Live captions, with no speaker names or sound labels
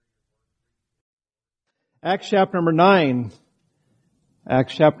Acts chapter number 9.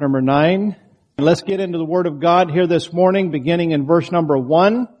 Acts chapter number 9. Let's get into the Word of God here this morning, beginning in verse number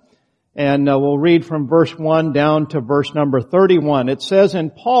 1. And we'll read from verse 1 down to verse number 31. It says,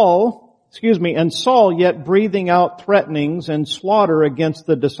 and Saul, yet breathing out threatenings and slaughter against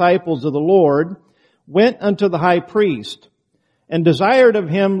the disciples of the Lord, went unto the high priest, and desired of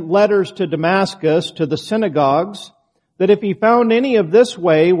him letters to Damascus, to the synagogues, that if he found any of this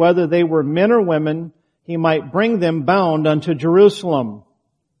way, whether they were men or women, he might bring them bound unto Jerusalem.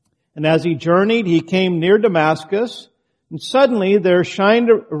 And as he journeyed, he came near Damascus, and suddenly there shined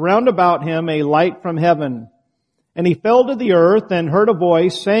around about him a light from heaven. And he fell to the earth and heard a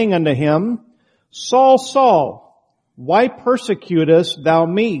voice saying unto him, Saul, Saul, why persecutest thou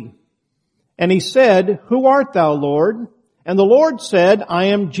me? And he said, Who art thou, Lord? And the Lord said, I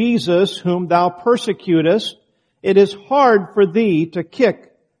am Jesus whom thou persecutest. It is hard for thee to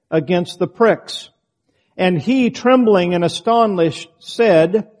kick against the pricks. And he, trembling and astonished,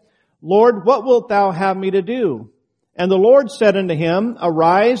 said, Lord, what wilt thou have me to do? And the Lord said unto him,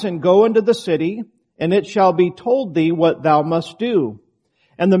 Arise and go into the city, and it shall be told thee what thou must do.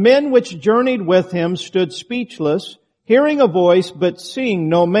 And the men which journeyed with him stood speechless, hearing a voice, but seeing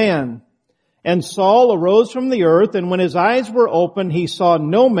no man. And Saul arose from the earth, and when his eyes were opened, he saw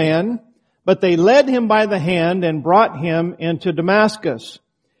no man, but they led him by the hand and brought him into Damascus.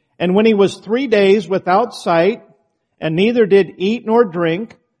 And when he was 3 days without sight, and neither did eat nor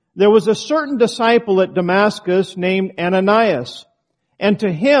drink, there was a certain disciple at Damascus named Ananias. And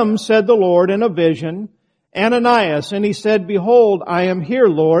to him said the Lord in a vision, Ananias. And he said, Behold, I am here,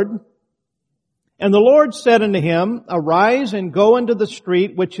 Lord. And the Lord said unto him, Arise and go into the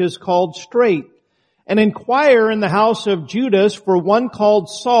street which is called Straight, and inquire in the house of Judas for one called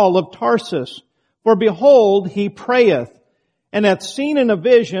Saul of Tarsus. For behold, he prayeth, and hath seen in a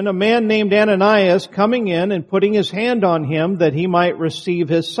vision a man named Ananias coming in and putting his hand on him that he might receive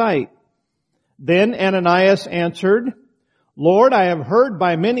his sight. Then Ananias answered, Lord, I have heard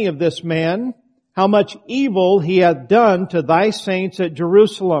by many of this man how much evil he hath done to thy saints at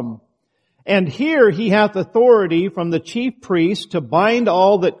Jerusalem. And here he hath authority from the chief priests to bind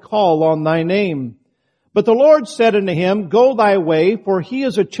all that call on thy name. But the Lord said unto him, Go thy way, for he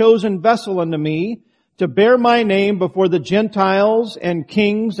is a chosen vessel unto me, to bear my name before the Gentiles and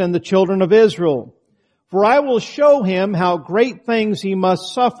kings and the children of Israel. For I will show him how great things he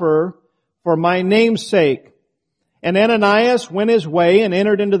must suffer for my name's sake. And Ananias went his way and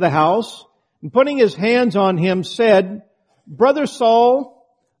entered into the house, and putting his hands on him said, Brother Saul,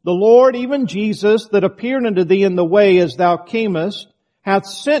 the Lord, even Jesus, that appeared unto thee in the way as thou camest, hath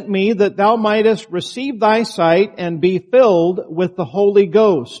sent me that thou mightest receive thy sight and be filled with the Holy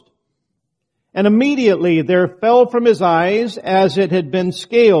Ghost. And immediately there fell from his eyes as it had been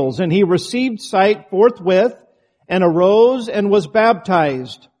scales, and he received sight forthwith, and arose and was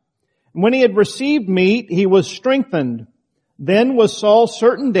baptized. And when he had received meat, he was strengthened. Then was Saul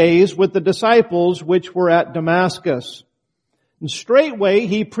certain days with the disciples which were at Damascus. And straightway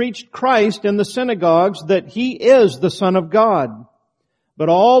he preached Christ in the synagogues, that he is the Son of God. But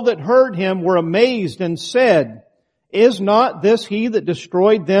all that heard him were amazed and said, Is not this he that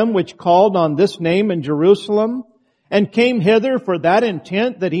destroyed them which called on this name in Jerusalem, and came hither for that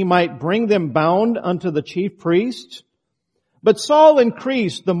intent that he might bring them bound unto the chief priests? But Saul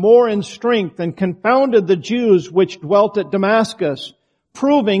increased the more in strength and confounded the Jews which dwelt at Damascus,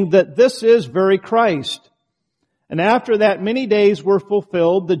 proving that this is very Christ. And after that many days were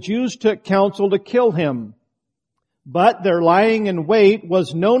fulfilled, the Jews took counsel to kill him. But their lying in wait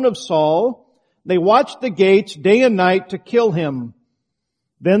was known of Saul. They watched the gates day and night to kill him.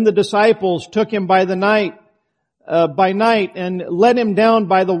 Then the disciples took him by night and let him down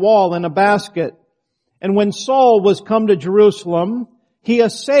by the wall in a basket. And when Saul was come to Jerusalem, he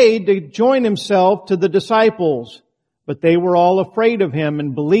essayed to join himself to the disciples. But they were all afraid of him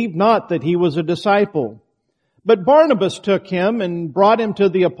and believed not that he was a disciple. But Barnabas took him and brought him to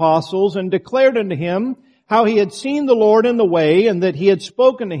the apostles and declared unto him how he had seen the Lord in the way, and that he had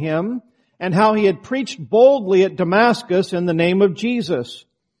spoken to him, and how he had preached boldly at Damascus in the name of Jesus.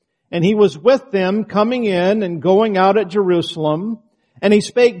 And he was with them coming in and going out at Jerusalem. And he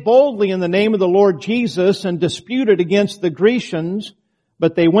spake boldly in the name of the Lord Jesus, and disputed against the Grecians,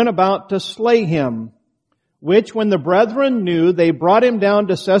 but they went about to slay him. Which when the brethren knew, they brought him down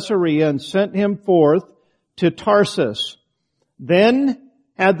to Caesarea and sent him forth to Tarsus. Then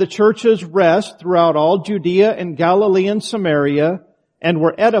had the churches rest throughout all Judea and Galilee and Samaria, and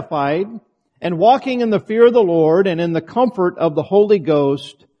were edified, and walking in the fear of the Lord and in the comfort of the Holy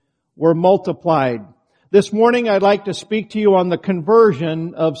Ghost were multiplied. This morning I'd like to speak to you on the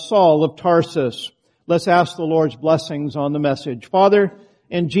conversion of Saul of Tarsus. Let's ask the Lord's blessings on the message. Father,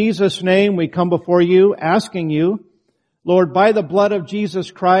 in Jesus' name we come before you asking you, Lord, by the blood of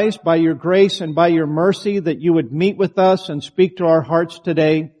Jesus Christ, by your grace and by your mercy, that you would meet with us and speak to our hearts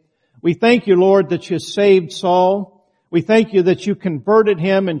today. We thank you, Lord, that you saved Saul. We thank you that you converted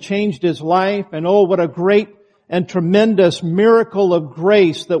him and changed his life. And oh, what a great and tremendous miracle of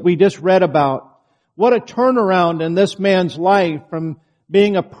grace that we just read about. What a turnaround in this man's life from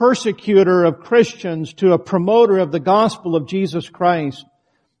being a persecutor of Christians to a promoter of the gospel of Jesus Christ.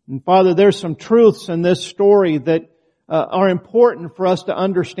 And Father, there's some truths in this story that are important for us to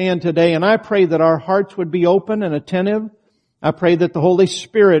understand today. And I pray that our hearts would be open and attentive. I pray that the Holy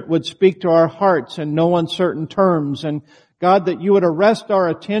Spirit would speak to our hearts in no uncertain terms. And God, that you would arrest our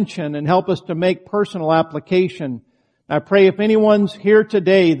attention and help us to make personal application. I pray if anyone's here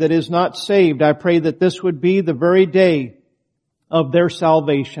today that is not saved, I pray that this would be the very day of their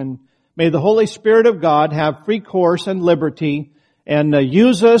salvation. May the Holy Spirit of God have free course and liberty and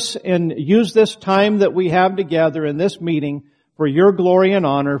use us and use this time that we have together in this meeting for your glory and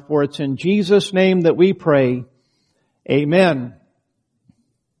honor. For it's in Jesus' name that we pray. Amen.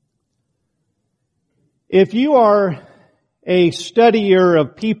 If you are a studier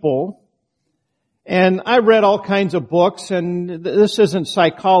of people, and I read all kinds of books, and this isn't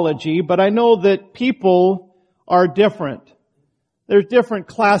psychology, but I know that people are different. There's different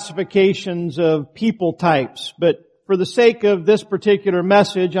classifications of people types, but for the sake of this particular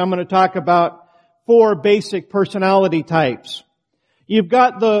message, I'm going to talk about 4 basic personality types. You've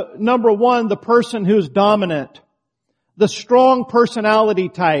got the number 1, the person who's dominant. The strong personality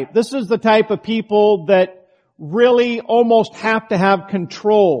type. This is the type of people that really almost have to have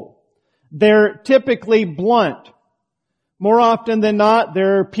control. They're typically blunt. More often than not,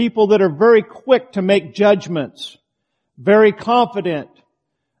 they're people that are very quick to make judgments, very confident,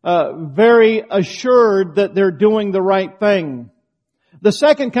 very assured that they're doing the right thing. The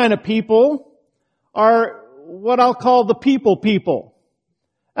second kind of people are what I'll call the people.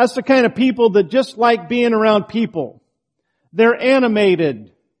 That's the kind of people that just like being around people. They're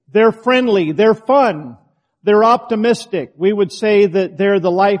animated, they're friendly, they're fun, they're optimistic. We would say that they're the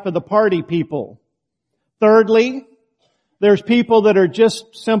life of the party people. Thirdly, there's people that are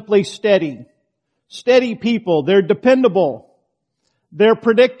just simply steady. Steady people. They're dependable. They're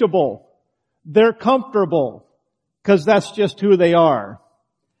predictable. They're comfortable, because that's just who they are.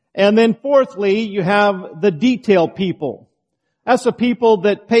 And then fourthly, you have the detail people. That's the people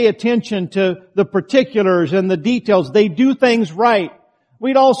that pay attention to the particulars and the details. They do things right.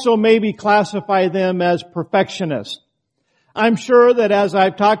 We'd also maybe classify them as perfectionists. I'm sure that as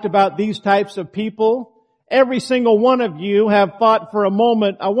I've talked about these types of people, every single one of you have thought for a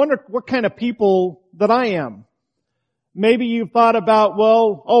moment, I wonder what kind of people that I am. Maybe you've thought about,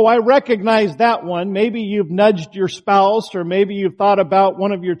 I recognize that one. Maybe you've nudged your spouse, or maybe you've thought about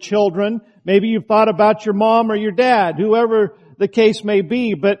one of your children. Maybe you've thought about your mom or your dad, whoever the case may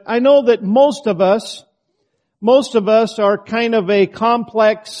be. But I know that most of us are kind of a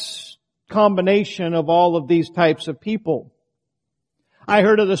complex combination of all of these types of people. I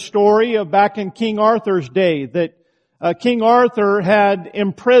heard of the story of back in King Arthur's day that King Arthur had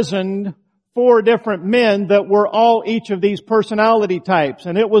imprisoned 4 different men that were all each of these personality types,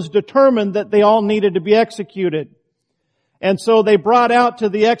 and it was determined that they all needed to be executed. And so they brought out to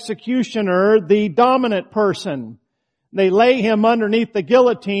the executioner the dominant person. They lay him underneath the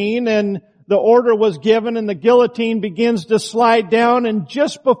guillotine, and the order was given, and the guillotine begins to slide down, and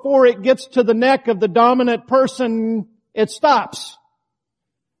just before it gets to the neck of the dominant person, it stops.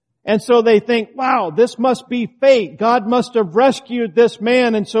 And so they think, wow, this must be fate. God must have rescued this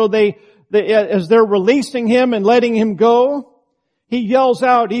man. And so they as they're releasing him and letting him go, he yells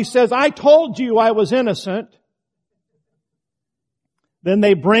out, he says, "I told you I was innocent." Then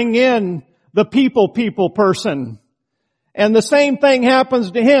they bring in the people person. And the same thing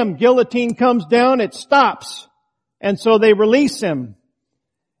happens to him. Guillotine comes down, it stops. And so they release him.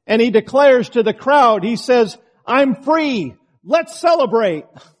 And he declares to the crowd, he says, "I'm free. Let's celebrate."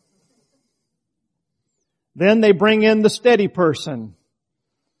 Then they bring in the steady person.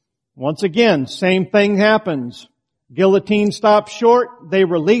 Once again, same thing happens. Guillotine stops short, they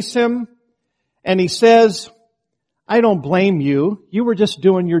release him, and he says, "I don't blame you. You were just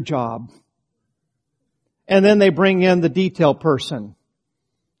doing your job." And then they bring in the detail person.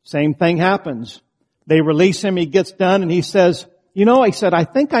 Same thing happens. They release him, he gets done, and he says, I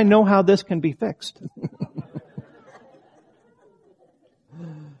think I know how this can be fixed.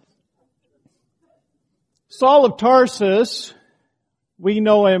 Saul of Tarsus, we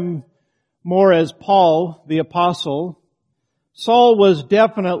know him more as Paul, the apostle. Saul was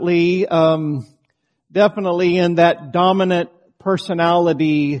definitely definitely in that dominant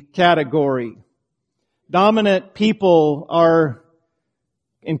personality category. Dominant people are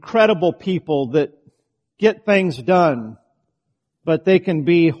incredible people that get things done, but they can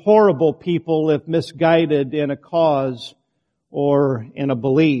be horrible people if misguided in a cause or in a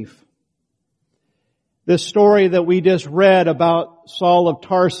belief. This story that we just read about Saul of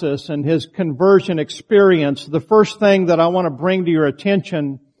Tarsus and his conversion experience, the first thing that I want to bring to your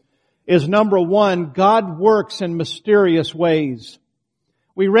attention is number one, God works in mysterious ways.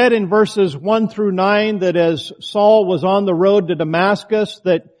 We read in verses 1 through 9 that as Saul was on the road to Damascus,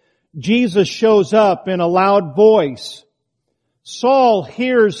 that Jesus shows up in a loud voice. Saul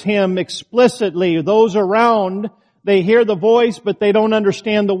hears him explicitly. Those around, they hear the voice, but they don't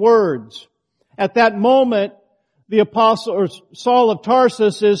understand the words. At that moment, the apostle, or Saul of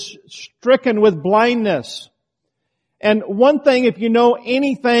Tarsus, is stricken with blindness. And one thing, if you know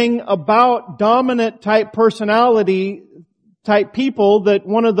anything about dominant type personality type people, that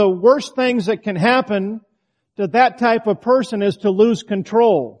one of the worst things that can happen to that type of person is to lose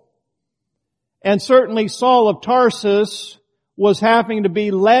control. And certainly Saul of Tarsus was having to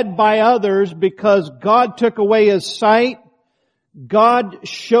be led by others because God took away his sight. God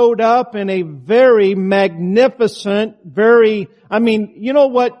showed up in a very magnificent, you know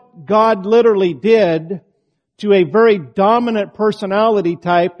what God literally did to a very dominant personality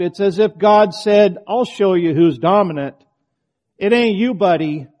type? It's as if God said, I'll show you who's dominant. It ain't you,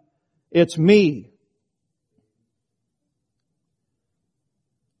 buddy. It's me.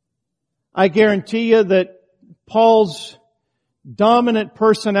 I guarantee you that Paul's dominant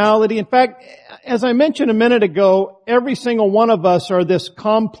personality, in fact, as I mentioned a minute ago, every single one of us are this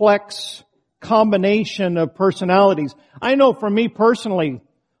complex combination of personalities. I know for me personally,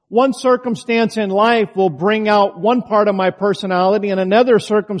 one circumstance in life will bring out one part of my personality and another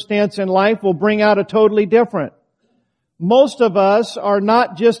circumstance in life will bring out a totally different. Most of us are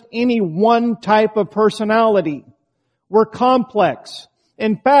not just any one type of personality. We're complex.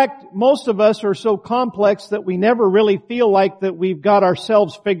 In fact, most of us are so complex that we never really feel like that we've got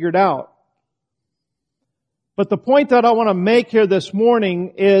ourselves figured out. But the point that I want to make here this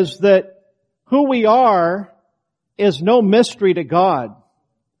morning is that who we are is no mystery to God.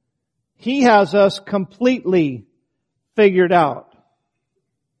 He has us completely figured out.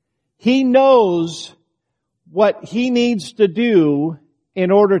 He knows what He needs to do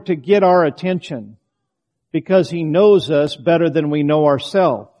in order to get our attention, because He knows us better than we know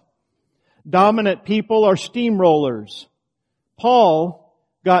ourselves. Dominant people are steamrollers. Paul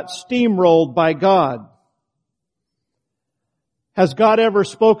got steamrolled by God. Has God ever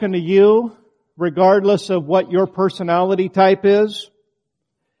spoken to you, regardless of what your personality type is?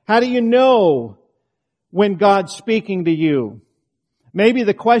 How do you know when God's speaking to you? Maybe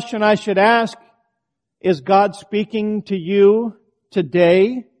the question I should ask, is God speaking to you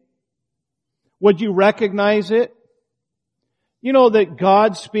today? Would you recognize it? You know that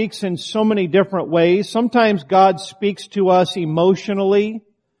God speaks in so many different ways. Sometimes God speaks to us emotionally,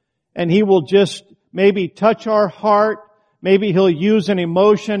 and He will just maybe touch our heart. Maybe He'll use an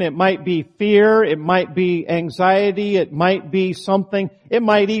emotion. It might be fear. It might be anxiety. It might be something. It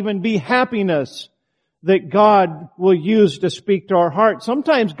might even be happiness that God will use to speak to our heart.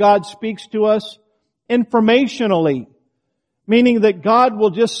 Sometimes God speaks to us informationally, meaning that God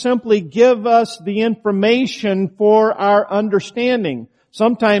will just simply give us the information for our understanding.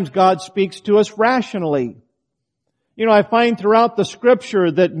 Sometimes God speaks to us rationally. You know, I find throughout the Scripture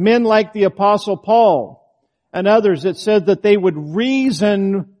that men like the Apostle Paul and others, it said that they would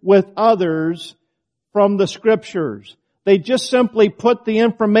reason with others from the Scriptures. They just simply put the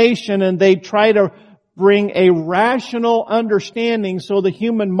information and they try to bring a rational understanding so the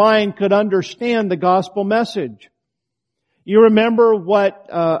human mind could understand the gospel message. You remember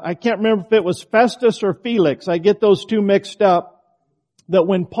I can't remember if it was Festus or Felix, I get those two mixed up, that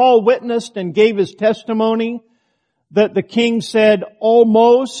when Paul witnessed and gave his testimony, that the king said,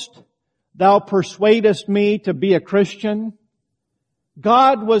 "Almost thou persuadest me to be a Christian."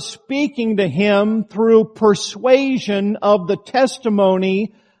 God was speaking to him through persuasion of the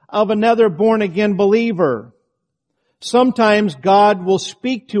testimony of another born-again believer. Sometimes God will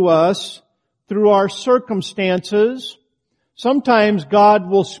speak to us through our circumstances. Sometimes God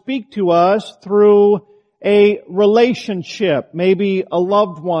will speak to us through a relationship, maybe a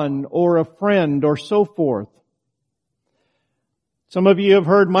loved one or a friend or so forth. Some of you have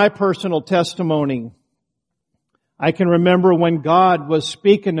heard my personal testimony. I can remember when God was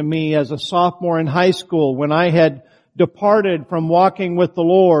speaking to me as a sophomore in high school, when I had departed from walking with the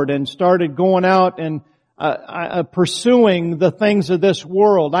Lord and started going out, and pursuing the things of this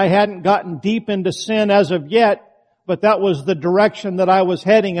world. I hadn't gotten deep into sin as of yet, but that was the direction that I was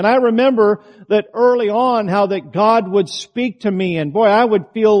heading. And I remember that early on how that God would speak to me, and boy, I would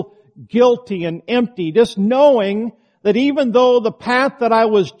feel guilty and empty just knowing that even though the path that I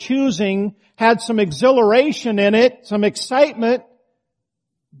was choosing had some exhilaration in it, some excitement,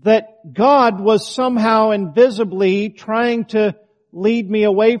 that God was somehow invisibly trying to lead me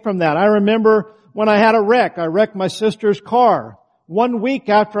away from that. I remember when I had a wreck. I wrecked my sister's car 1 week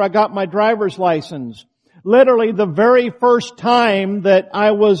after I got my driver's license. Literally the very first time that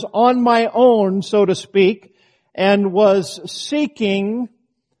I was on my own, so to speak, and was seeking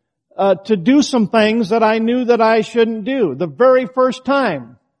to do some things that I knew that I shouldn't do. The very first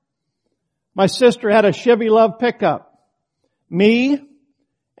time. My sister had a Chevy Love pickup. Me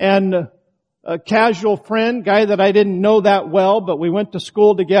and a casual friend, guy that I didn't know that well, but we went to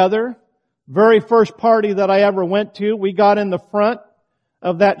school together. Very first party that I ever went to, we got in the front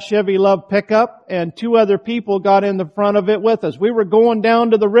of that Chevy Love pickup, and 2 other people got in the front of it with us. We were going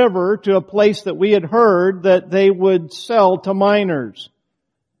down to the river to a place that we had heard that they would sell to minors.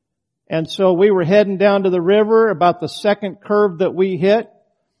 And so we were heading down to the river. About the second curve that we hit,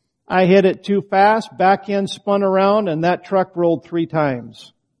 I hit it too fast, back end spun around, and that truck rolled 3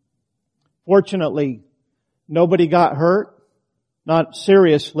 times. Fortunately, nobody got hurt, not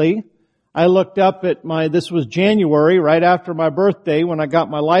seriously. I looked up at this was January, right after my birthday when I got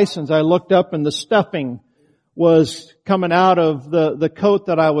my license. I looked up and the stuffing was coming out of the coat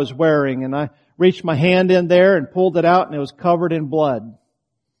that I was wearing, and I reached my hand in there and pulled it out, and it was covered in blood.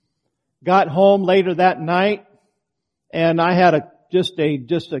 Got home later that night, and I had just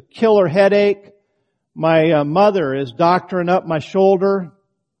a killer headache. My mother is doctoring up my shoulder,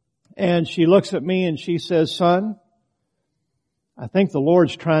 and she looks at me and she says, "Son, I think the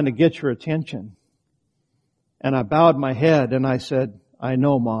Lord's trying to get your attention." And I bowed my head and I said, "I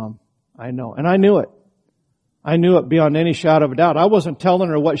know, Mom. I know." And I knew it. I knew it beyond any shadow of a doubt. I wasn't telling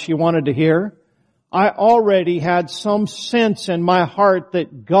her what she wanted to hear. I already had some sense in my heart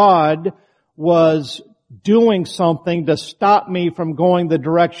that God was doing something to stop me from going the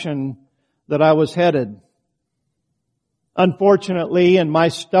direction that I was headed. Unfortunately, in my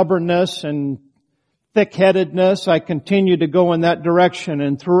stubbornness and thick-headedness, I continued to go in that direction.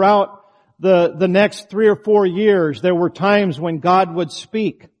 And throughout the next 3 or 4 years, there were times when God would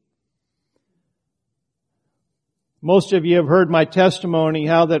speak. Most of you have heard my testimony,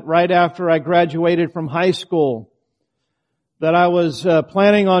 how that right after I graduated from high school, that I was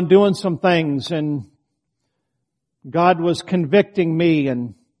planning on doing some things, and God was convicting me.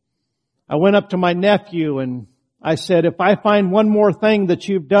 And I went up to my nephew and I said, "If I find one more thing that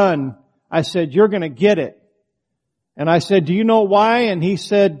you've done," I said, "you're going to get it." And I said, "Do you know why?" And he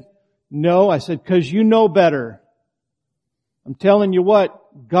said, "No." I said, "'Cause you know better." I'm telling you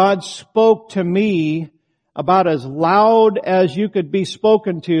what, God spoke to me about as loud as you could be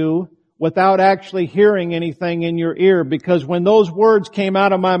spoken to without actually hearing anything in your ear. Because when those words came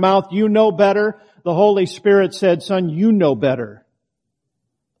out of my mouth, "You know better," the Holy Spirit said, "Son, you know better."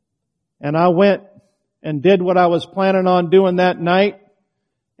 And I went and did what I was planning on doing that night,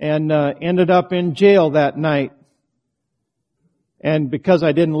 and ended up in jail that night. And because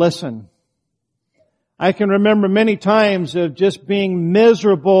I didn't listen. I can remember many times of just being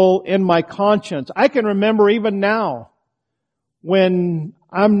miserable in my conscience. I can remember even now when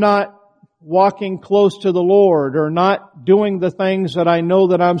I'm not walking close to the Lord or not doing the things that I know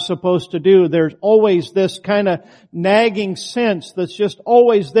that I'm supposed to do. There's always this kind of nagging sense that's just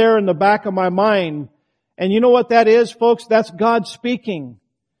always there in the back of my mind. And you know what that is, folks? That's God speaking.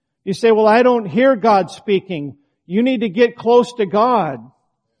 You say, "Well, I don't hear God speaking." You need to get close to God.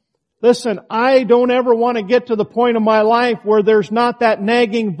 Listen, I don't ever want to get to the point of my life where there's not that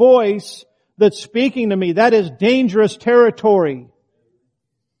nagging voice that's speaking to me. That is dangerous territory.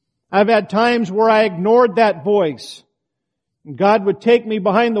 I've had times where I ignored that voice. And God would take me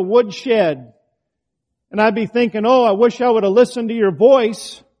behind the woodshed. And I'd be thinking, "Oh, I wish I would have listened to your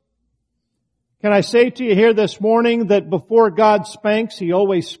voice." Can I say to you here this morning that before God spanks, He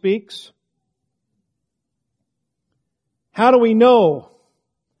always speaks? How do we know?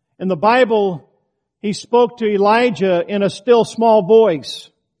 In the Bible, He spoke to Elijah in a still small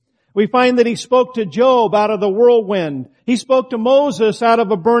voice. We find that He spoke to Job out of the whirlwind. He spoke to Moses out of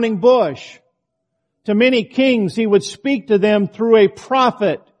a burning bush. To many kings, He would speak to them through a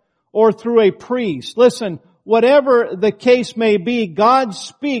prophet or through a priest. Listen, whatever the case may be, God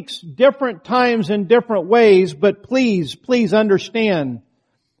speaks different times in different ways, but please understand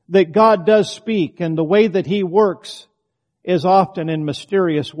that God does speak, and the way that He works is often in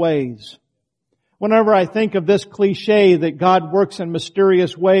mysterious ways. Whenever I think of this cliche that God works in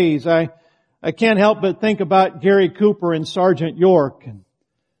mysterious ways, I can't help but think about Gary Cooper and Sergeant York.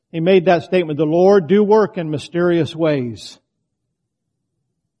 He made that statement, the Lord do work in mysterious ways.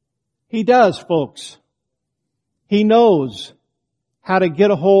 He does, folks. He knows how to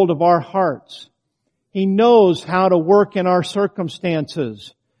get a hold of our hearts. He knows how to work in our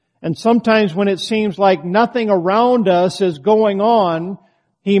circumstances. And sometimes when it seems like nothing around us is going on,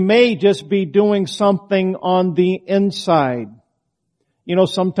 He may just be doing something on the inside. You know,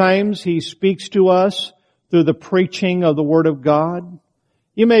 sometimes He speaks to us through the preaching of the Word of God.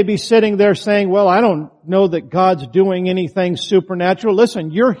 You may be sitting there saying, well, I don't know that God's doing anything supernatural. Listen,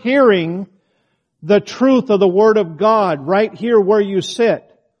 you're hearing the truth of the Word of God right here where you sit.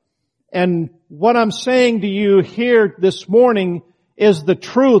 And what I'm saying to you here this morning is the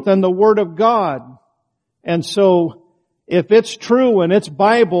truth and the Word of God. And so, if it's true and it's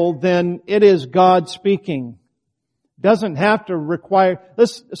Bible, then it is God speaking. Doesn't have to require...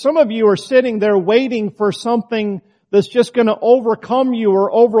 Some of you are sitting there waiting for something that's just going to overcome you or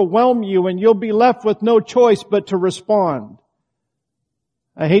overwhelm you, and you'll be left with no choice but to respond.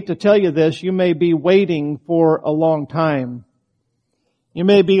 I hate to tell you this, you may be waiting for a long time. You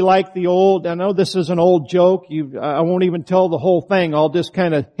may be like the old, I know this is an old joke, I won't even tell the whole thing, I'll just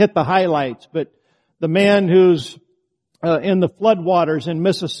kind of hit the highlights, but the man who's in the floodwaters in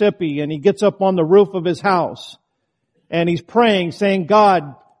Mississippi, and he gets up on the roof of his house, and he's praying, saying,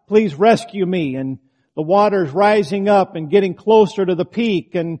 God, please rescue me, and the water's rising up and getting closer to the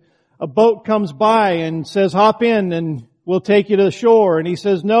peak, and a boat comes by and says, hop in and we'll take you to the shore. And he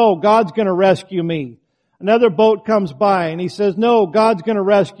says, no, God's going to rescue me. Another boat comes by and he says, no, God's going to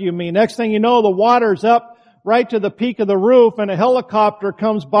rescue me. Next thing you know, the water's up right to the peak of the roof, and a helicopter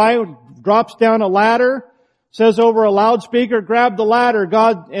comes by, drops down a ladder, says over a loudspeaker, grab the ladder,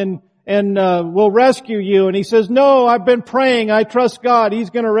 God, and we'll rescue you. And he says, no, I've been praying. I trust God. He's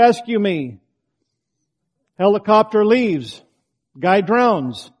going to rescue me. Helicopter leaves. Guy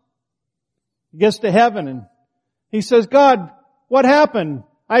drowns. He gets to heaven and he says, God, what happened?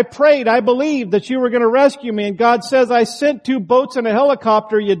 I prayed. I believed that you were going to rescue me. And God says, I sent 2 boats and a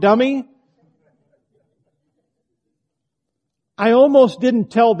helicopter, you dummy. I almost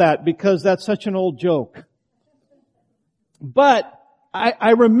didn't tell that because that's such an old joke. But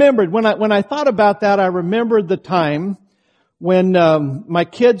I remembered, when I thought about that, I remembered the time when my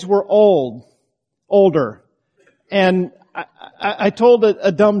kids were older. And I told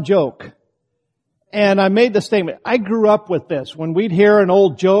a dumb joke. And I made the statement, I grew up with this. When we'd hear an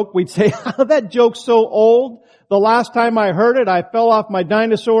old joke, we'd say, oh, that joke's so old. The last time I heard it, I fell off my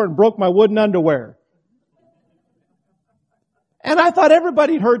dinosaur and broke my wooden underwear. And I thought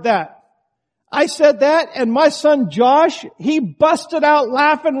everybody'd heard that. I said that, and my son Josh, he busted out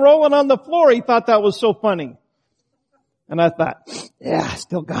laughing, rolling on the floor. He thought that was so funny. And I thought, yeah, I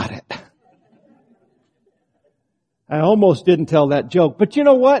still got it. I almost didn't tell that joke. But you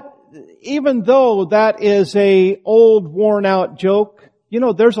know what? Even though that is a old, worn out joke, you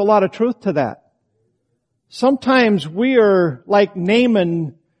know, there's a lot of truth to that. Sometimes we are like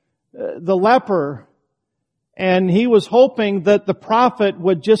Naaman, the leper, and he was hoping that the prophet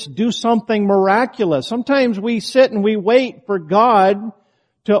would just do something miraculous. Sometimes we sit and we wait for God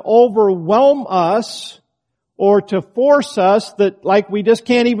to overwhelm us or to force us that like we just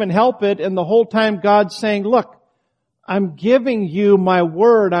can't even help it, and the whole time God's saying, look, I'm giving you my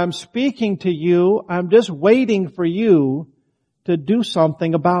word. I'm speaking to you. I'm just waiting for you to do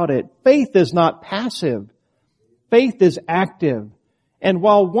something about it. Faith is not passive. Faith is active. And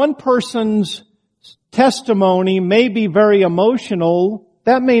while one person's testimony may be very emotional,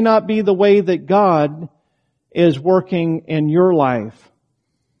 that may not be the way that God is working in your life.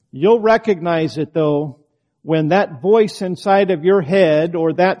 You'll recognize it though when that voice inside of your head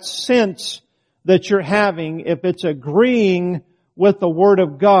or that sense that you're having, if it's agreeing with the Word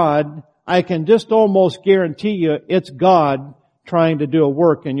of God, I can just almost guarantee you it's God trying to do a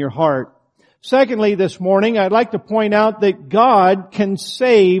work in your heart. Secondly, this morning, I'd like to point out that God can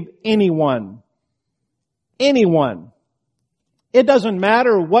save anyone. Anyone. It doesn't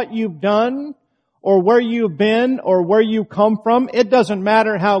matter what you've done or where you've been or where you come from. It doesn't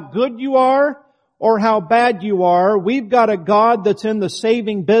matter how good you are or how bad you are. We've got a God that's in the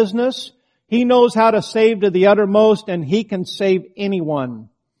saving business. He knows how to save to the uttermost, and He can save anyone.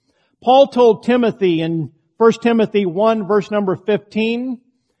 Paul told Timothy in 1 Timothy 1 verse number 15,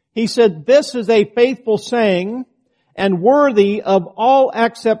 he said, this is a faithful saying and worthy of all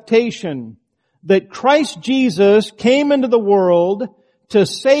acceptation, that Christ Jesus came into the world to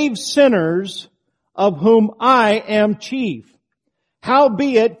save sinners, of whom I am chief.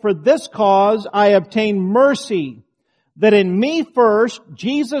 Howbeit, for this cause I obtained mercy, that in me first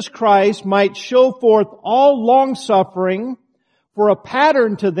Jesus Christ might show forth all long-suffering for a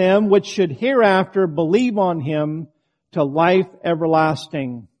pattern to them which should hereafter believe on Him to life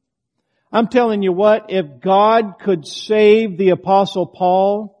everlasting. I'm telling you what, if God could save the Apostle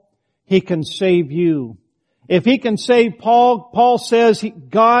Paul, He can save you. If He can save Paul, Paul says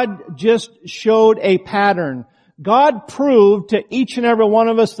God just showed a pattern. God proved to each and every one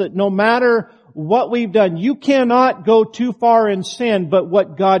of us that no matter what we've done, you cannot go too far in sin, but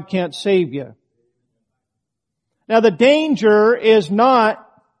what God can't save you. Now the danger is not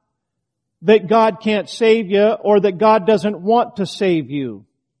that God can't save you or that God doesn't want to save you.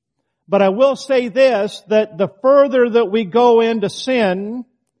 But I will say this, that the further that we go into sin,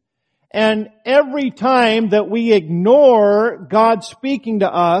 and every time that we ignore God speaking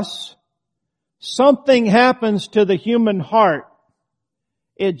to us, something happens to the human heart.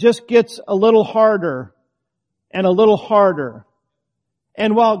 It just gets a little harder and a little harder.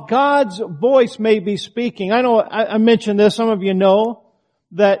 And while God's voice may be speaking, I know I mentioned this, some of you know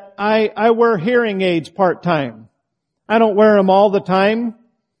that I wear hearing aids part-time. I don't wear them all the time,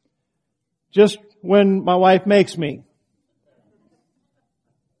 just when my wife makes me.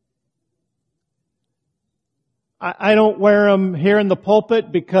 I don't wear them here in the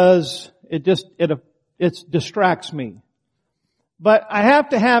pulpit because it distracts me. But I have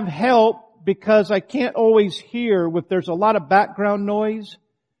to have help because I can't always hear. If there's a lot of background noise,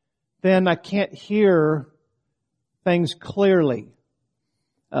 then I can't hear things clearly.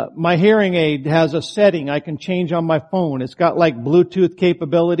 My hearing aid has a setting I can change on my phone. It's got like Bluetooth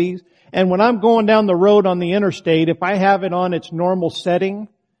capabilities. And when I'm going down the road on the interstate, if I have it on its normal setting,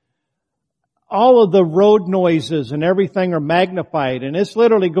 all of the road noises and everything are magnified. And it's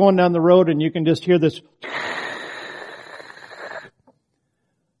literally going down the road and you can just hear this.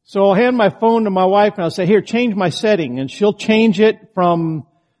 So I'll hand my phone to my wife and I'll say, here, change my setting. And she'll change it from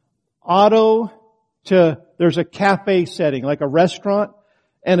auto to, there's a cafe setting, like a restaurant.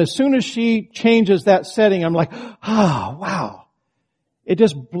 And as soon as she changes that setting, I'm like, oh, wow. It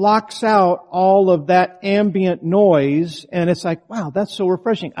just blocks out all of that ambient noise, and it's like, wow, that's so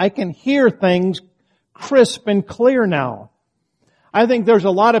refreshing. I can hear things crisp and clear now. I think there's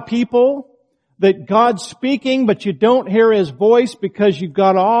a lot of people that God's speaking, but you don't hear His voice because you've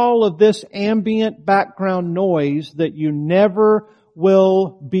got all of this ambient background noise that you never will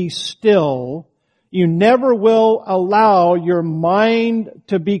be still. You never will allow your mind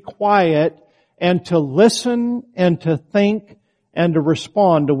to be quiet and to listen and to think and to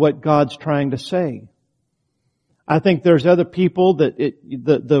respond to what God's trying to say. I think there's other people that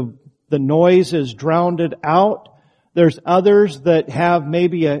the noise is drowned out. There's others that have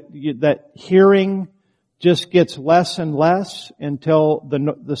maybe that hearing just gets less and less until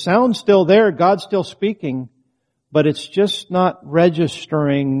the sound's still there, God's still speaking, but it's just not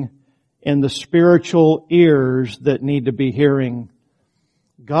registering in the spiritual ears that need to be hearing.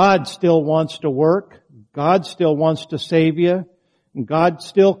 God still wants to work. God still wants to save you. God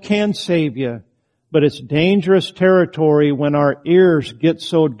still can save you, but it's dangerous territory when our ears get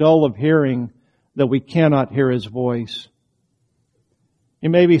so dull of hearing that we cannot hear His voice. You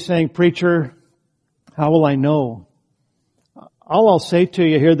may be saying, preacher, how will I know? All I'll say to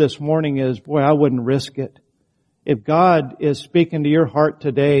you here this morning is, boy, I wouldn't risk it. If God is speaking to your heart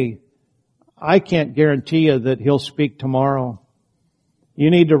today, I can't guarantee you that He'll speak tomorrow.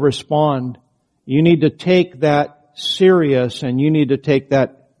 You need to respond. You need to take that serious, and you need to take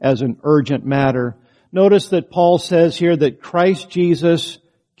that as an urgent matter. Notice that Paul says here that Christ Jesus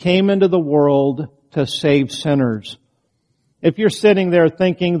came into the world to save sinners. If you're sitting there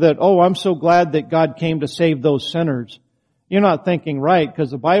thinking that, oh, I'm so glad that God came to save those sinners, you're not thinking right, because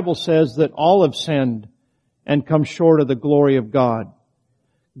the Bible says that all have sinned and come short of the glory of God.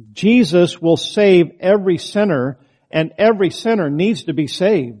 Jesus will save every sinner, and every sinner needs to be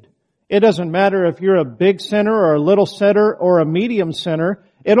saved. It doesn't matter if you're a big sinner or a little sinner or a medium sinner.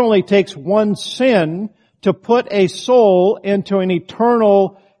 It only takes one sin to put a soul into an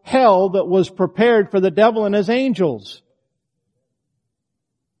eternal hell that was prepared for the devil and his angels.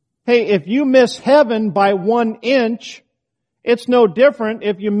 Hey, if you miss heaven by 1 inch, it's no different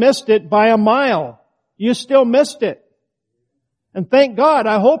if you missed it by a mile. You still missed it. And thank God,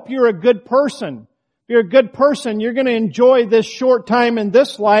 I hope you're a good person. If you're a good person, you're going to enjoy this short time in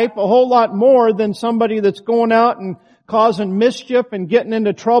this life a whole lot more than somebody that's going out and causing mischief and getting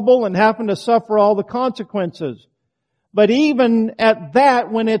into trouble and having to suffer all the consequences. But even at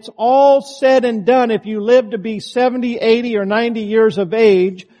that, when it's all said and done, if you live to be 70, 80, or 90 years of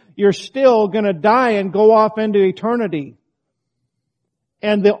age, you're still going to die and go off into eternity.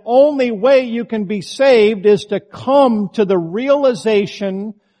 And the only way you can be saved is to come to the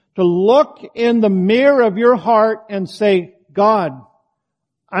realization, to look in the mirror of your heart and say, God,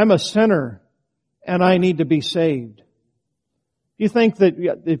 I'm a sinner and I need to be saved. You think that,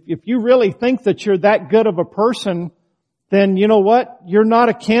 if you really think that you're that good of a person, then you know what? You're not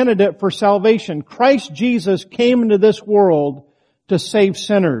a candidate for salvation. Christ Jesus came into this world to save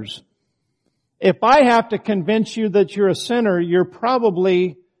sinners. If I have to convince you that you're a sinner, you're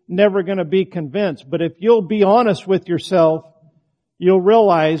probably never going to be convinced. But if you'll be honest with yourself, you'll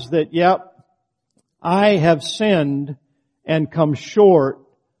realize that, yep, I have sinned and come short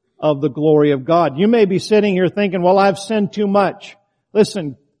of the glory of God. You may be sitting here thinking, well, I've sinned too much.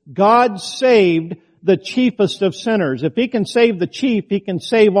 Listen, God saved the chiefest of sinners. If He can save the chief, He can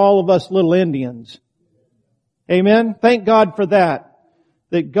save all of us little Indians. Amen? Thank God for that.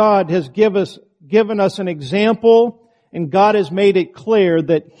 That God has given us an example, and God has made it clear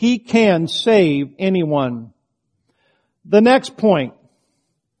that He can save anyone. The next point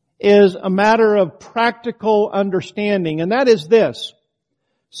is a matter of practical understanding, and that is this.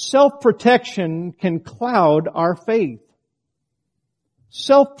 Self-protection can cloud our faith.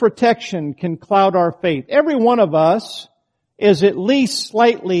 Self-protection can cloud our faith. Every one of us is at least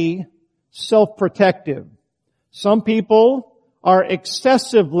slightly self-protective. Some people are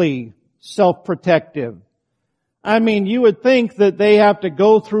excessively self-protective. I mean, you would think that they have to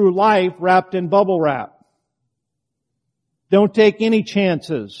go through life wrapped in bubble wrap. Don't take any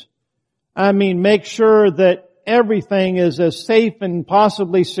chances. I mean, make sure that everything is as safe and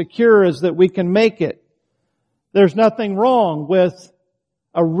possibly secure as that we can make it. There's nothing wrong with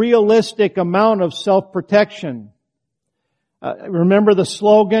a realistic amount of self-protection. Remember the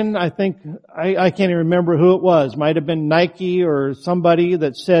slogan? I can't even remember who it was. Might have been Nike or somebody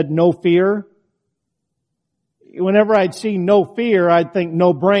that said no fear. Whenever I'd see no fear, I'd think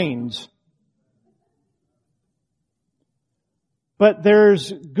no brains. But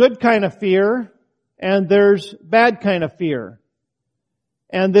there's good kind of fear and there's bad kind of fear.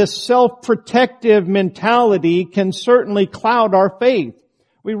 And this self-protective mentality can certainly cloud our faith.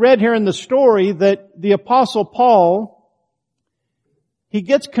 We read here in the story that the Apostle Paul, he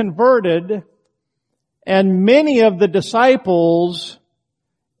gets converted, and many of the disciples,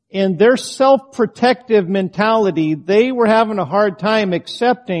 in their self-protective mentality, they were having a hard time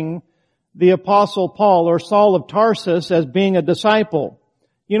accepting the Apostle Paul or Saul of Tarsus as being a disciple.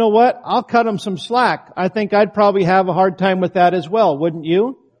 You know what? I'll cut him some slack. I think I'd probably have a hard time with that as well, wouldn't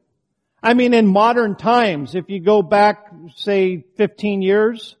you? I mean, in modern times, if you go back, say, 15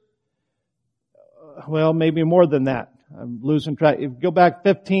 years, well, maybe more than that. I'm losing track. If you go back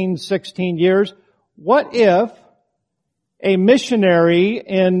 15, 16 years, what if a missionary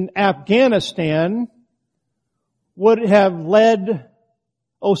in Afghanistan would have led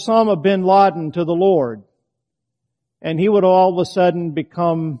Osama bin Laden to the Lord? And he would all of a sudden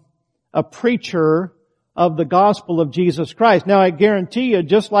become a preacher of the gospel of Jesus Christ. Now I guarantee you,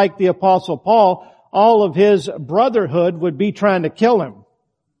 just like the Apostle Paul, all of his brotherhood would be trying to kill him.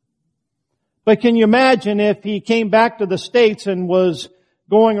 But can you imagine if he came back to the States and was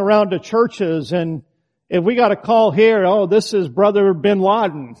going around to churches, and if we got a call here, oh, this is Brother bin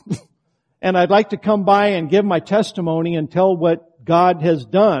Laden, and I'd like to come by and give my testimony and tell what God has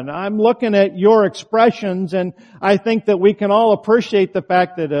done. I'm looking at your expressions, and I think that we can all appreciate the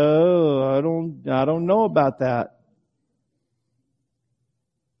fact that, I don't know about that.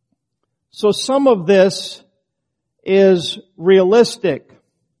 So some of this is realistic.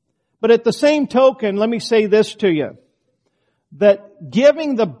 But at the same token, let me say this to you, that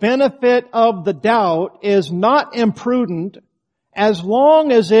giving the benefit of the doubt is not imprudent as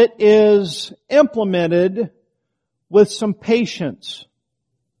long as it is implemented with some patience.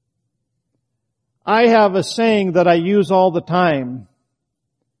 I have a saying that I use all the time,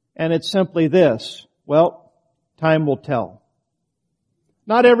 and it's simply this: well, time will tell.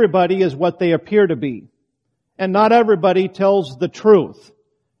 Not everybody is what they appear to be, and not everybody tells the truth.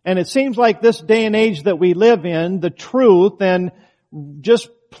 And it seems like this day and age that we live in, the truth and just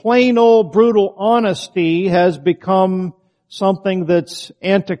plain old brutal honesty has become something that's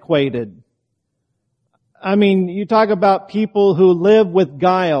antiquated. I mean, you talk about people who live with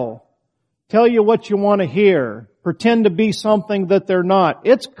guile, tell you what you want to hear, pretend to be something that they're not.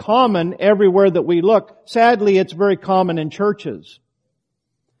 It's common everywhere that we look. Sadly, it's very common in churches.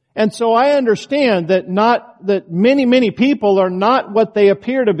 And so I understand that many people are not what they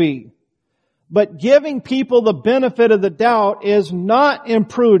appear to be. But giving people the benefit of the doubt is not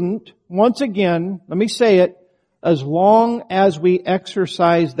imprudent. Once again, let me say it, as long as we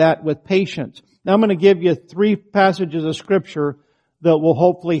exercise that with patience. Now I'm going to give you 3 passages of Scripture that will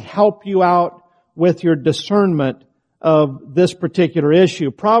hopefully help you out with your discernment of this particular issue.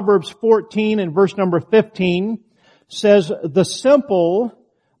 Proverbs 14 and verse number 15 says, "The simple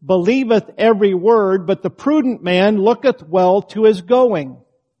believeth every word, but the prudent man looketh well to his going."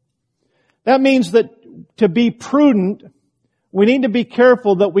 That means that to be prudent, we need to be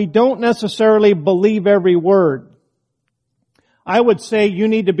careful that we don't necessarily believe every word. I would say you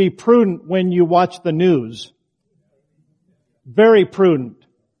need to be prudent when you watch the news. Very prudent.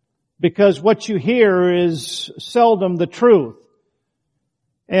 Because what you hear is seldom the truth.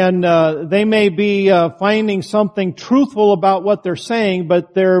 And they may be finding something truthful about what they're saying,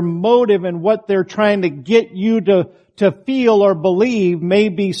 but their motive and what they're trying to get you to feel or believe may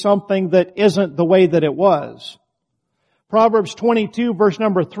be something that isn't the way that it was. Proverbs 22 verse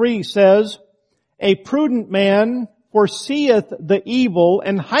number 3 says, "A prudent man foreseeth the evil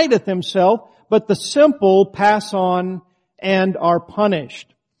and hideth himself, but the simple pass on and are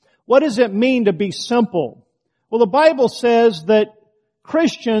punished." What does it mean to be simple? Well, the Bible says that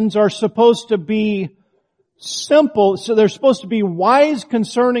Christians are supposed to be simple, so they're supposed to be wise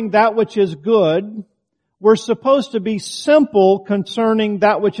concerning that which is good. We're supposed to be simple concerning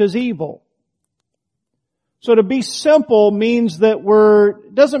that which is evil. So to be simple means that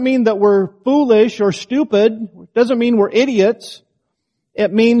doesn't mean that we're foolish or stupid. It doesn't mean we're idiots.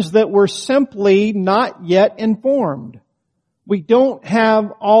 It means that we're simply not yet informed. We don't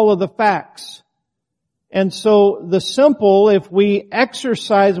have all of the facts. And so the simple, if we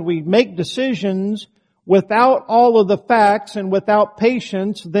exercise, we make decisions without all of the facts and without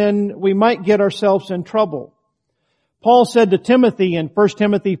patience, then we might get ourselves in trouble. Paul said to Timothy in 1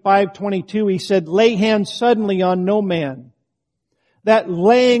 Timothy 5:22, he said, "Lay hands suddenly on no man." That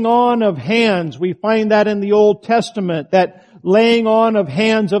laying on of hands, we find that in the Old Testament, that laying on of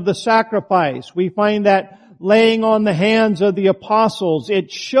hands of the sacrifice. We find that laying on the hands of the apostles.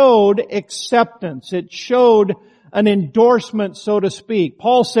 It showed acceptance. It showed an endorsement, so to speak.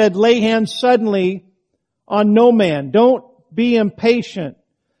 Paul said, "Lay hands suddenly on no man." Don't be impatient.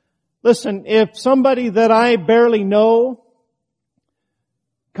 Listen, if somebody that I barely know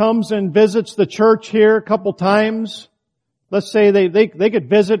comes and visits the church here a couple times, let's say they could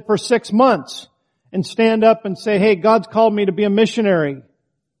visit for 6 months and stand up and say, "Hey, God's called me to be a missionary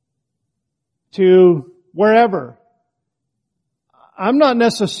to wherever." I'm not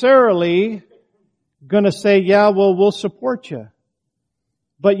necessarily going to say, "Yeah, well, we'll support you."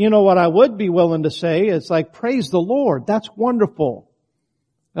 But you know what I would be willing to say is like, "Praise the Lord. That's wonderful.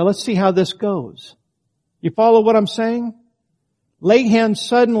 Now let's see how this goes." You follow what I'm saying? Lay hands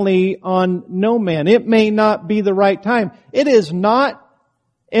suddenly on no man. It may not be the right time. It is not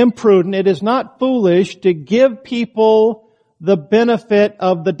imprudent. It is not foolish to give people the benefit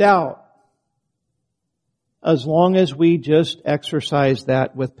of the doubt, as long as we just exercise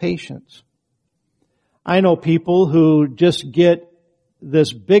that with patience. I know people who just get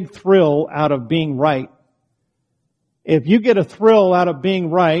this big thrill out of being right. If you get a thrill out of being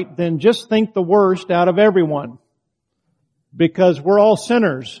right, then just think the worst out of everyone. Because we're all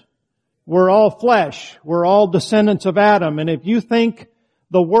sinners. We're all flesh. We're all descendants of Adam. And if you think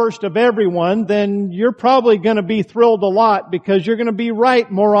the worst of everyone, then you're probably going to be thrilled a lot because you're going to be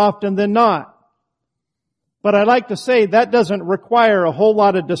right more often than not. But I like to say that doesn't require a whole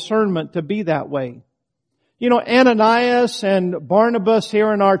lot of discernment to be that way. You know, Ananias and Barnabas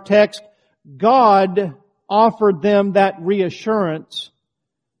here in our text, God offered them that reassurance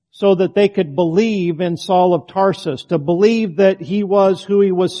so that they could believe in Saul of Tarsus, to believe that he was who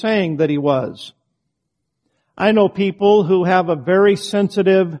he was saying that he was. I know people who have a very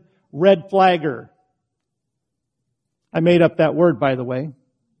sensitive red flagger. I made up that word, by the way.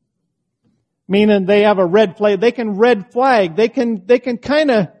 Meaning they have a red flag. They can red flag. They can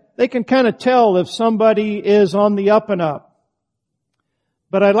kind of tell if somebody is on the up and up.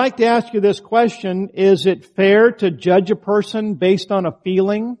 But I'd like to ask you this question: is it fair to judge a person based on a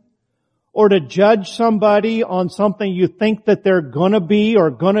feeling, or to judge somebody on something you think that they're gonna be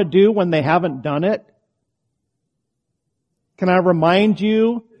or gonna do when they haven't done it? Can I remind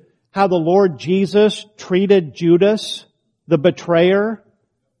you how the Lord Jesus treated Judas, the betrayer?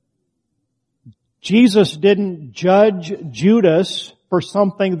 Jesus didn't judge Judas for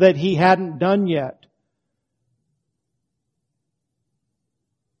something that he hadn't done yet.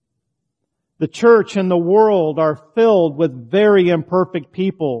 The church and the world are filled with very imperfect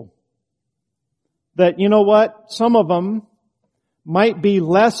people. That, you know what? Some of them might be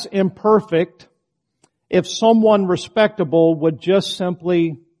less imperfect if someone respectable would just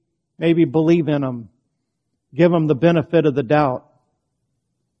simply maybe believe in them. Give them the benefit of the doubt.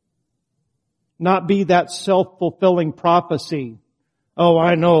 Not be that self-fulfilling prophecy Oh,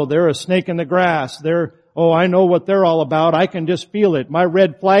 I know, they're a snake in the grass. I know what they're all about. I can just feel it. My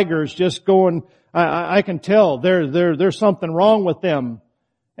red flagger's just going, I can tell there's something wrong with them.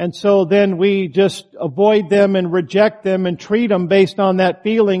 And so then we just avoid them and reject them and treat them based on that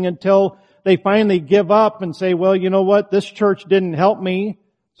feeling until they finally give up and say, well, you know what? This church didn't help me,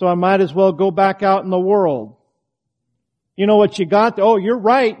 so I might as well go back out in the world. You know what you got? Oh, you're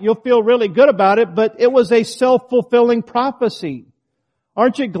right. You'll feel really good about it, but it was a self-fulfilling prophecy.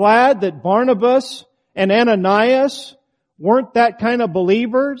 Aren't you glad that Barnabas and Ananias weren't that kind of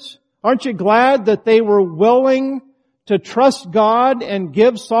believers? Aren't you glad that they were willing to trust God and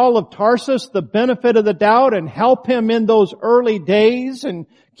give Saul of Tarsus the benefit of the doubt and help him in those early days and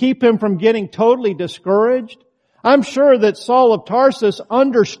keep him from getting totally discouraged? I'm sure that Saul of Tarsus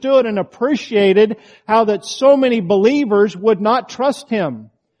understood and appreciated how that so many believers would not trust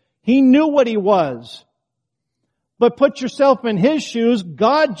him. He knew what he was. But put yourself in his shoes.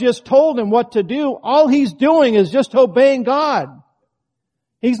 God just told him what to do. All he's doing is just obeying God.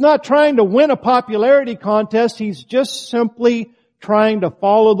 He's not trying to win a popularity contest. He's just simply trying to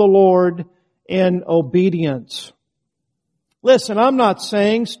follow the Lord in obedience. Listen, I'm not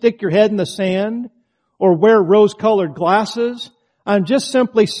saying stick your head in the sand or wear rose-colored glasses. I'm just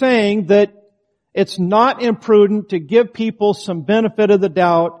simply saying that it's not imprudent to give people some benefit of the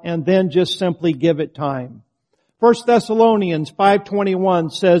doubt and then just simply give it time. 1 Thessalonians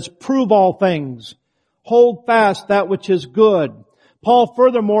 5:21 says, prove all things. Hold fast that which is good. Paul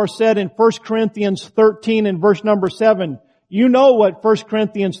furthermore said in 1 Corinthians 13 and verse number 7, you know what 1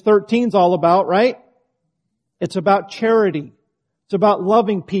 Corinthians 13 is all about, right? It's about charity. It's about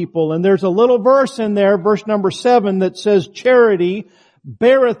loving people. And there's a little verse in there, verse number 7, that says, charity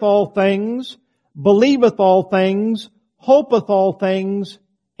beareth all things, believeth all things, hopeth all things,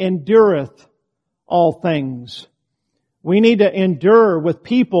 endureth all things. We need to endure with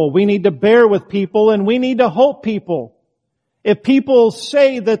people. We need to bear with people, and we need to hope people. If people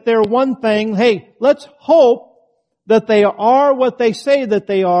say that they're one thing, hey, let's hope that they are what they say that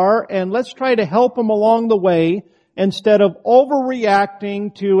they are, and let's try to help them along the way instead of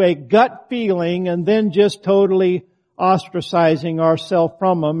overreacting to a gut feeling and then just totally ostracizing ourselves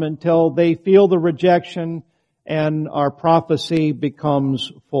from them until they feel the rejection and our prophecy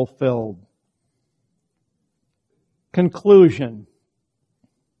becomes fulfilled. Conclusion.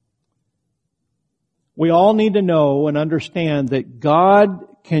 We all need to know and understand that God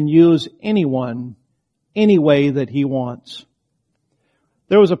can use anyone any way that He wants.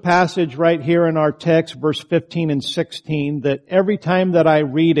 There was a passage right here in our text, verse 15 and 16, that every time that I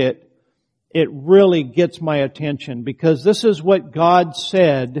read it, it really gets my attention, because this is what God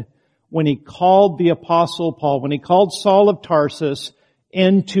said when He called the Apostle Paul, when He called Saul of Tarsus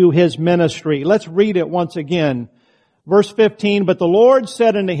into His ministry. Let's read it once again. Verse 15, but the Lord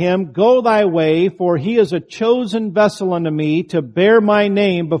said unto him, go thy way, for he is a chosen vessel unto me to bear my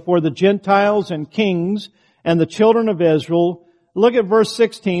name before the Gentiles and kings and the children of Israel. Look at verse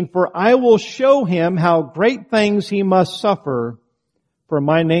 16, for I will show him how great things he must suffer for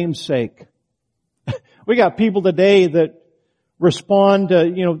my name's sake. We got people today that respond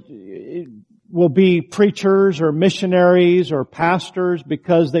to, will be preachers or missionaries or pastors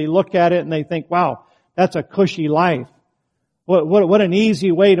because they look at it and they think, wow, that's a cushy life. What an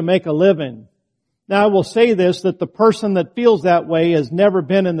easy way to make a living. Now I will say this, that the person that feels that way has never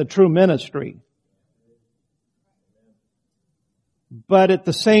been in the true ministry. But at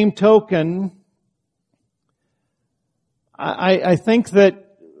the same token, I think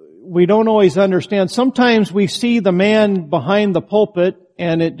that we don't always understand. Sometimes we see the man behind the pulpit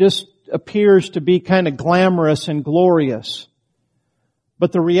and it just appears to be kind of glamorous and glorious.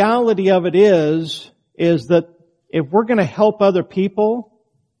 But the reality of it is that if we're going to help other people,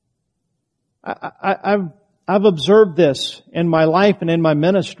 I've observed this in my life and in my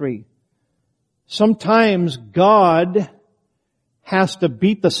ministry. Sometimes God has to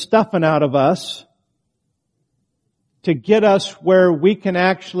beat the stuffing out of us to get us where we can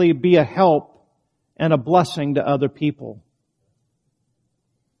actually be a help and a blessing to other people.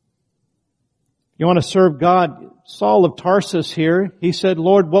 You want to serve God? Saul of Tarsus here, he said,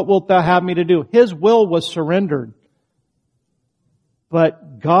 Lord, what wilt thou have me to do? His will was surrendered.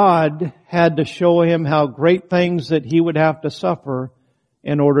 But God had to show him how great things that he would have to suffer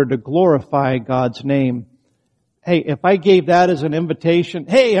in order to glorify God's name. Hey, if I gave that as an invitation,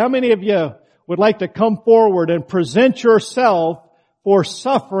 hey, how many of you would like to come forward and present yourself for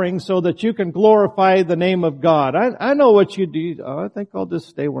suffering so that you can glorify the name of God? I know what you do. I think I'll just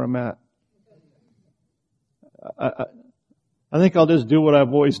stay where I'm at. I think I'll just do what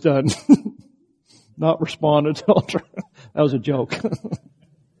I've always done. Not respond until That was a joke.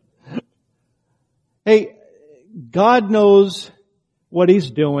 Hey, God knows what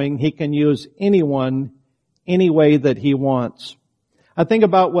He's doing. He can use anyone, any way that He wants. I think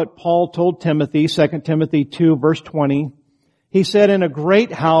about what Paul told Timothy, 2 Timothy 2, verse 20. He said, in a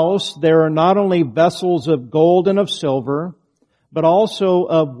great house there are not only vessels of gold and of silver, but also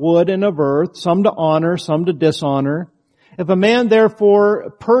of wood and of earth, some to honor, some to dishonor. If a man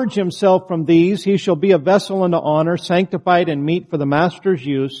therefore purge himself from these, he shall be a vessel unto honor, sanctified and meet for the master's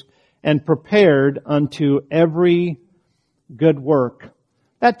use, and prepared unto every good work.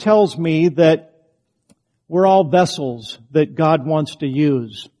 That tells me that we're all vessels that God wants to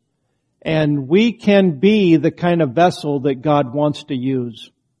use. And we can be the kind of vessel that God wants to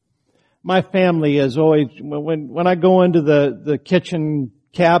use. My family is always, when I go into the kitchen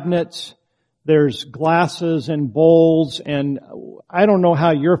cabinets, there's glasses and bowls, and I don't know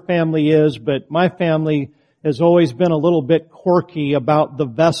how your family is, but my family has always been a little bit quirky about the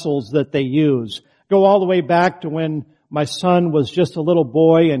vessels that they use. Go all the way back to when my son was just a little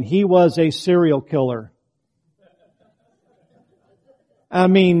boy and he was a serial killer. I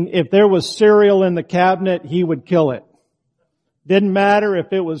mean, if there was cereal in the cabinet, he would kill it. Didn't matter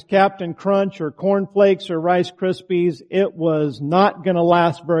if it was Captain Crunch or Corn Flakes or Rice Krispies, it was not going to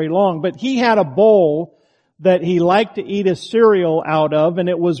last very long. But he had a bowl that he liked to eat his cereal out of, and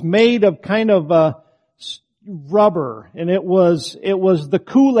it was made of kind of rubber, and it was the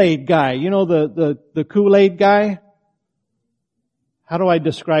Kool-Aid guy. You know the Kool-Aid guy? How do I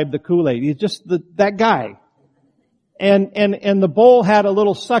describe the Kool-Aid? He's just that guy. And the bowl had a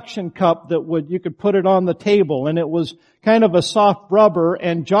little suction cup that you could put it on the table, and it was kind of a soft rubber,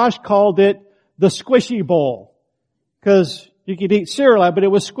 and Josh called it the squishy bowl. Because you could eat cereal out, but it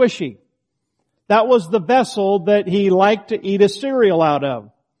was squishy. That was the vessel that he liked to eat his cereal out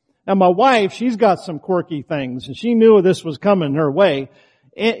of. Now my wife, she's got some quirky things, and she knew this was coming her way.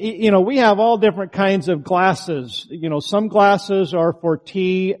 You know, we have all different kinds of glasses. You know, some glasses are for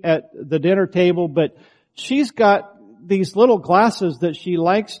tea at the dinner table, but she's got these little glasses that she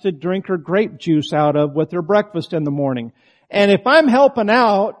likes to drink her grape juice out of with her breakfast in the morning. And if I'm helping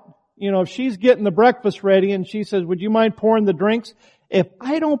out, you know, if she's getting the breakfast ready and she says, would you mind pouring the drinks? If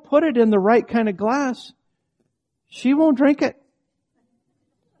I don't put it in the right kind of glass, she won't drink it.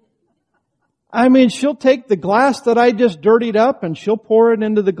 I mean, she'll take the glass that I just dirtied up and she'll pour it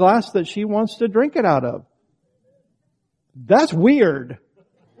into the glass that she wants to drink it out of. That's weird.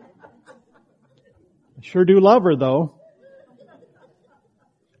 I sure do love her though.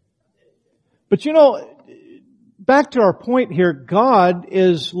 But you know, back to our point here, God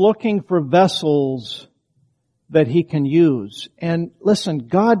is looking for vessels that He can use. And listen,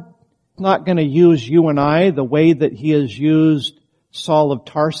 God's not going to use you and I the way that He has used Saul of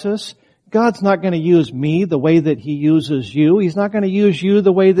Tarsus. God's not going to use me the way that He uses you. He's not going to use you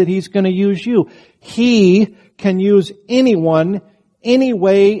the way that He's going to use you. He can use anyone any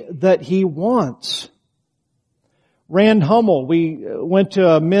way that He wants. Rand Hummel, we went to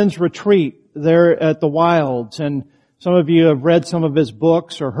a men's retreat there at the Wilds, and some of you have read some of his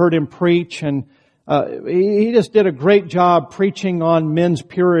books or heard him preach, and he just did a great job preaching on men's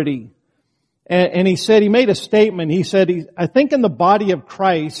purity. And he said, he made a statement, he said, I think in the body of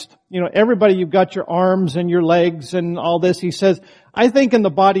Christ, you know, everybody, you've got your arms and your legs and all this. He says, I think in the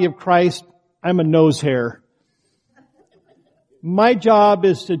body of Christ, I'm a nose hair. My job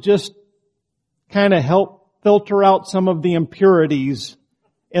is to just kind of help filter out some of the impurities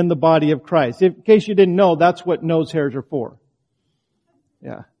in the body of Christ. In case you didn't know, that's what nose hairs are for.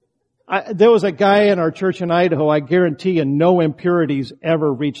 Yeah. There was a guy in our church in Idaho, I guarantee you, no impurities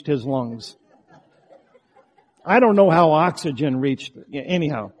ever reached his lungs. I don't know how oxygen reached.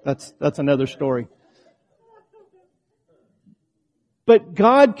 Anyhow, that's another story. But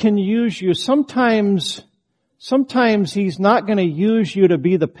God can use you. Sometimes He's not going to use you to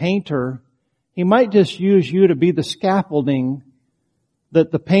be the painter. He might just use you to be the scaffolding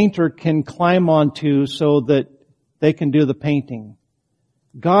that the painter can climb onto so that they can do the painting.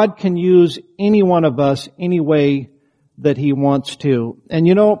 God can use any one of us any way that He wants to. And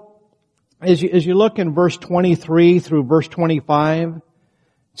you know, as you look in verse 23 through verse 25, it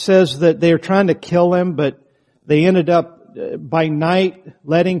says that they are trying to kill him, but they ended up by night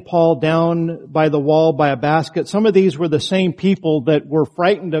letting Paul down by the wall by a basket. Some of these were the same people that were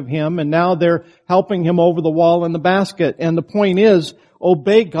frightened of him, and now they're helping him over the wall in the basket. And the point is,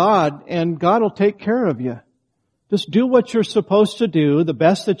 obey God, and God will take care of you. Just do what you're supposed to do, the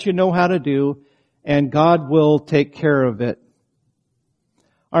best that you know how to do, and God will take care of it.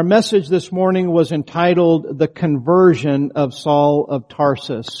 Our message this morning was entitled, The Conversion of Saul of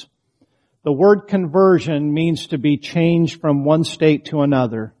Tarsus. The word conversion means to be changed from one state to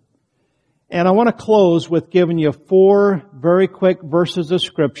another. And I want to close with giving you 4 very quick verses of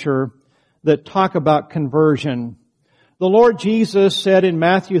Scripture that talk about conversion. The Lord Jesus said in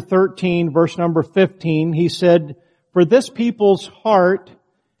Matthew 13, verse number 15, He said, "For this people's heart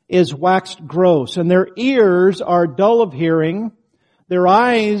is waxed gross, and their ears are dull of hearing. Their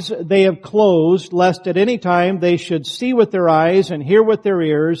eyes they have closed, lest at any time they should see with their eyes and hear with their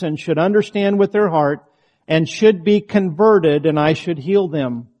ears and should understand with their heart and should be converted, and I should heal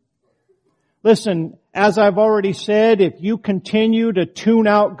them." Listen, as I've already said, if you continue to tune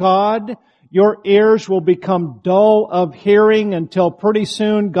out God, your ears will become dull of hearing until pretty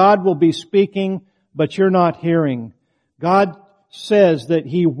soon God will be speaking, but you're not hearing. God says that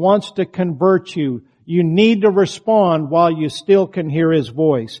He wants to convert you. You need to respond while you still can hear His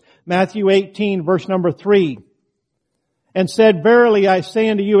voice. Matthew 18, verse number 3. "And said, Verily I say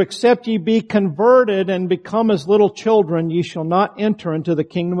unto you, except ye be converted and become as little children, ye shall not enter into the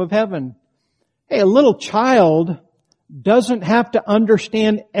kingdom of heaven." Hey, a little child doesn't have to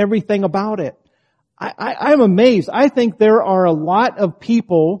understand everything about it. I'm amazed. I think there are a lot of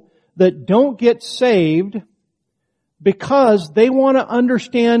people that don't get saved because they want to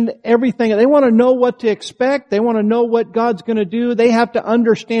understand everything. They want to know what to expect. They want to know what God's going to do. They have to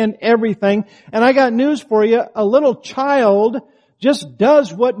understand everything. And I got news for you. A little child just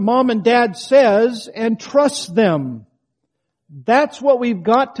does what mom and dad says and trusts them. That's what we've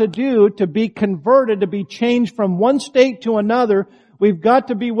got to do to be converted, to be changed from one state to another. We've got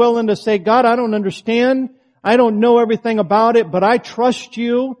to be willing to say, God, I don't understand. I don't know everything about it, but I trust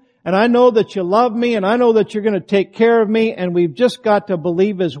you. And I know that you love me, and I know that you're going to take care of me, and we've just got to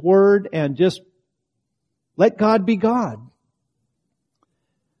believe His Word and just let God be God.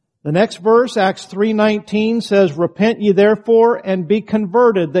 The next verse, Acts 3:19, says, "Repent ye therefore and be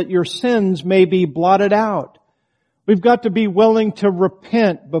converted, that your sins may be blotted out." We've got to be willing to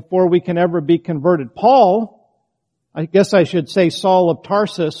repent before we can ever be converted. Paul, I guess I should say Saul of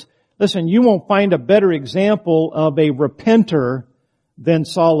Tarsus, listen, you won't find a better example of a repenter than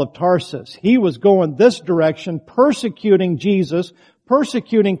Saul of Tarsus. He was going this direction, persecuting Jesus,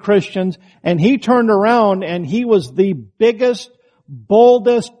 persecuting Christians, and he turned around and he was the biggest,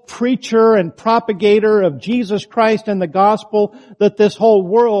 boldest preacher and propagator of Jesus Christ and the gospel that this whole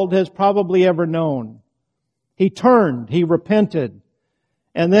world has probably ever known. He turned, he repented.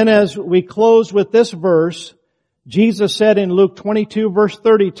 And then as we close with this verse, Jesus said in Luke 22 verse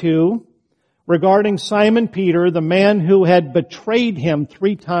 32, regarding Simon Peter, the man who had betrayed Him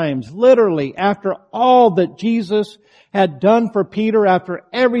 3 times, literally after all that Jesus had done for Peter, after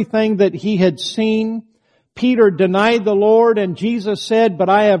everything that he had seen, Peter denied the Lord, and Jesus said, "But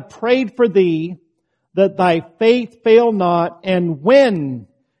I have prayed for thee, that thy faith fail not, and when,"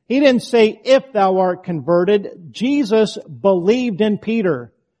 He didn't say if thou art converted, Jesus believed in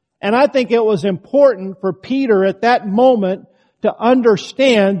Peter. And I think it was important for Peter at that moment to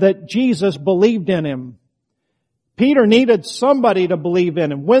understand that Jesus believed in him. Peter needed somebody to believe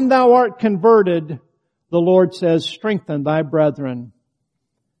in him. When thou art converted, the Lord says, strengthen thy brethren.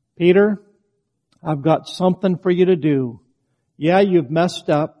 Peter, I've got something for you to do. Yeah, you've messed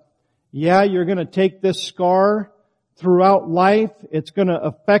up. Yeah, you're going to take this scar throughout life. It's going to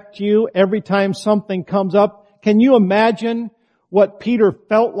affect you every time something comes up. Can you imagine what Peter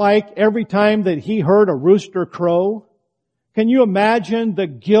felt like every time that he heard a rooster crow? Can you imagine the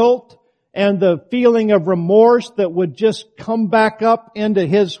guilt and the feeling of remorse that would just come back up into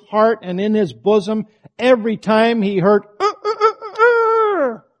his heart and in his bosom every time he heard,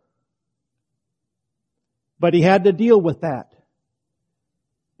 But he had to deal with that.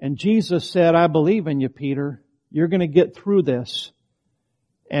 And Jesus said, I believe in you, Peter. You're going to get through this.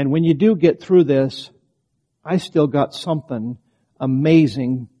 And when you do get through this, I still got something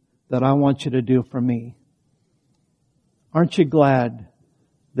amazing that I want you to do for me. Aren't you glad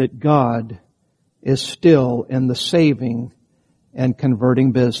that God is still in the saving and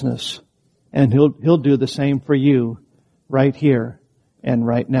converting business? And He'll do the same for you right here and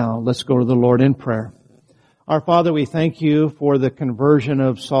right now. Let's go to the Lord in prayer. Our Father, we thank you for the conversion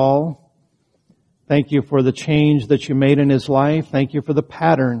of Saul. Thank you for the change that you made in his life. Thank you for the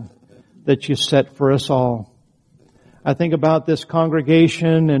pattern that you set for us all. I think about this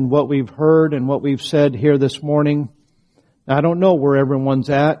congregation and what we've heard and what we've said here this morning. I don't know where everyone's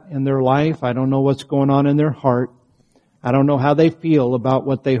at in their life. I don't know what's going on in their heart. I don't know how they feel about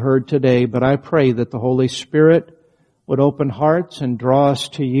what they heard today, but I pray that the Holy Spirit would open hearts and draw us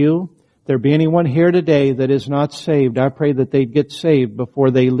to you. If there be anyone here today that is not saved, I pray that they'd get saved before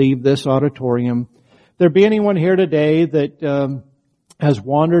they leave this auditorium. If there be anyone here today that has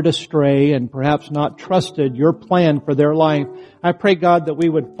wandered astray and perhaps not trusted your plan for their life. I pray, God, that we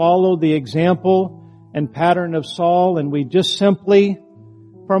would follow the example and pattern of Saul, and we just simply,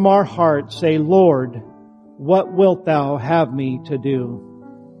 from our heart, say, Lord, what wilt thou have me to do?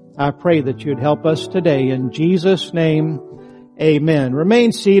 I pray that you'd help us today. In Jesus' name, amen.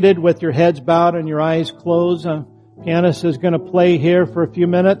 Remain seated with your heads bowed and your eyes closed. Pianist is going to play here for a few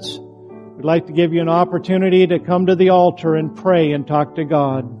minutes. We'd like to give you an opportunity to come to the altar and pray and talk to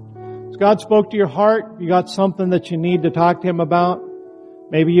God. As God spoke to your heart, you got something that you need to talk to Him about.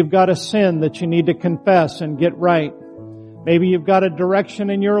 Maybe you've got a sin that you need to confess and get right. Maybe you've got a direction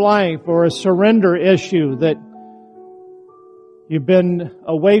in your life or a surrender issue that you've been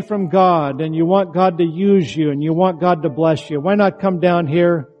away from God and you want God to use you and you want God to bless you. Why not come down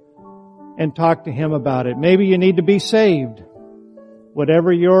here and talk to Him about it? Maybe you need to be saved.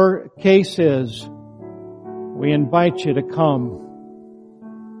 Whatever your case is, we invite you to come.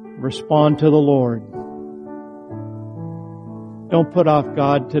 Respond to the Lord. Don't put off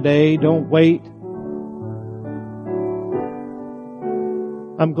God today. Don't wait.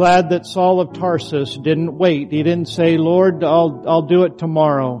 I'm glad that Saul of Tarsus didn't wait. He didn't say, Lord, I'll do it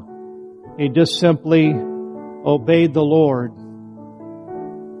tomorrow. He just simply obeyed the Lord.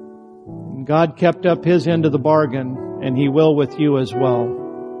 And God kept up His end of the bargain, and He will with you as well.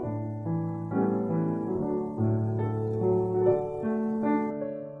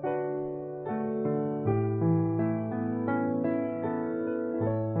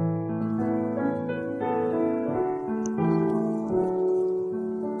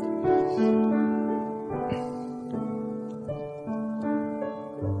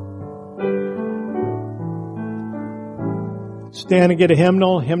 Stand and get a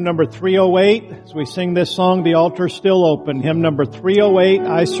hymnal, hymn number 308. As we sing this song, the altar's still open. Hymn number 308,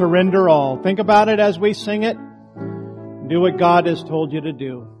 I Surrender All. Think about it as we sing it. Do what God has told you to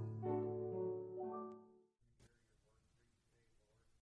do.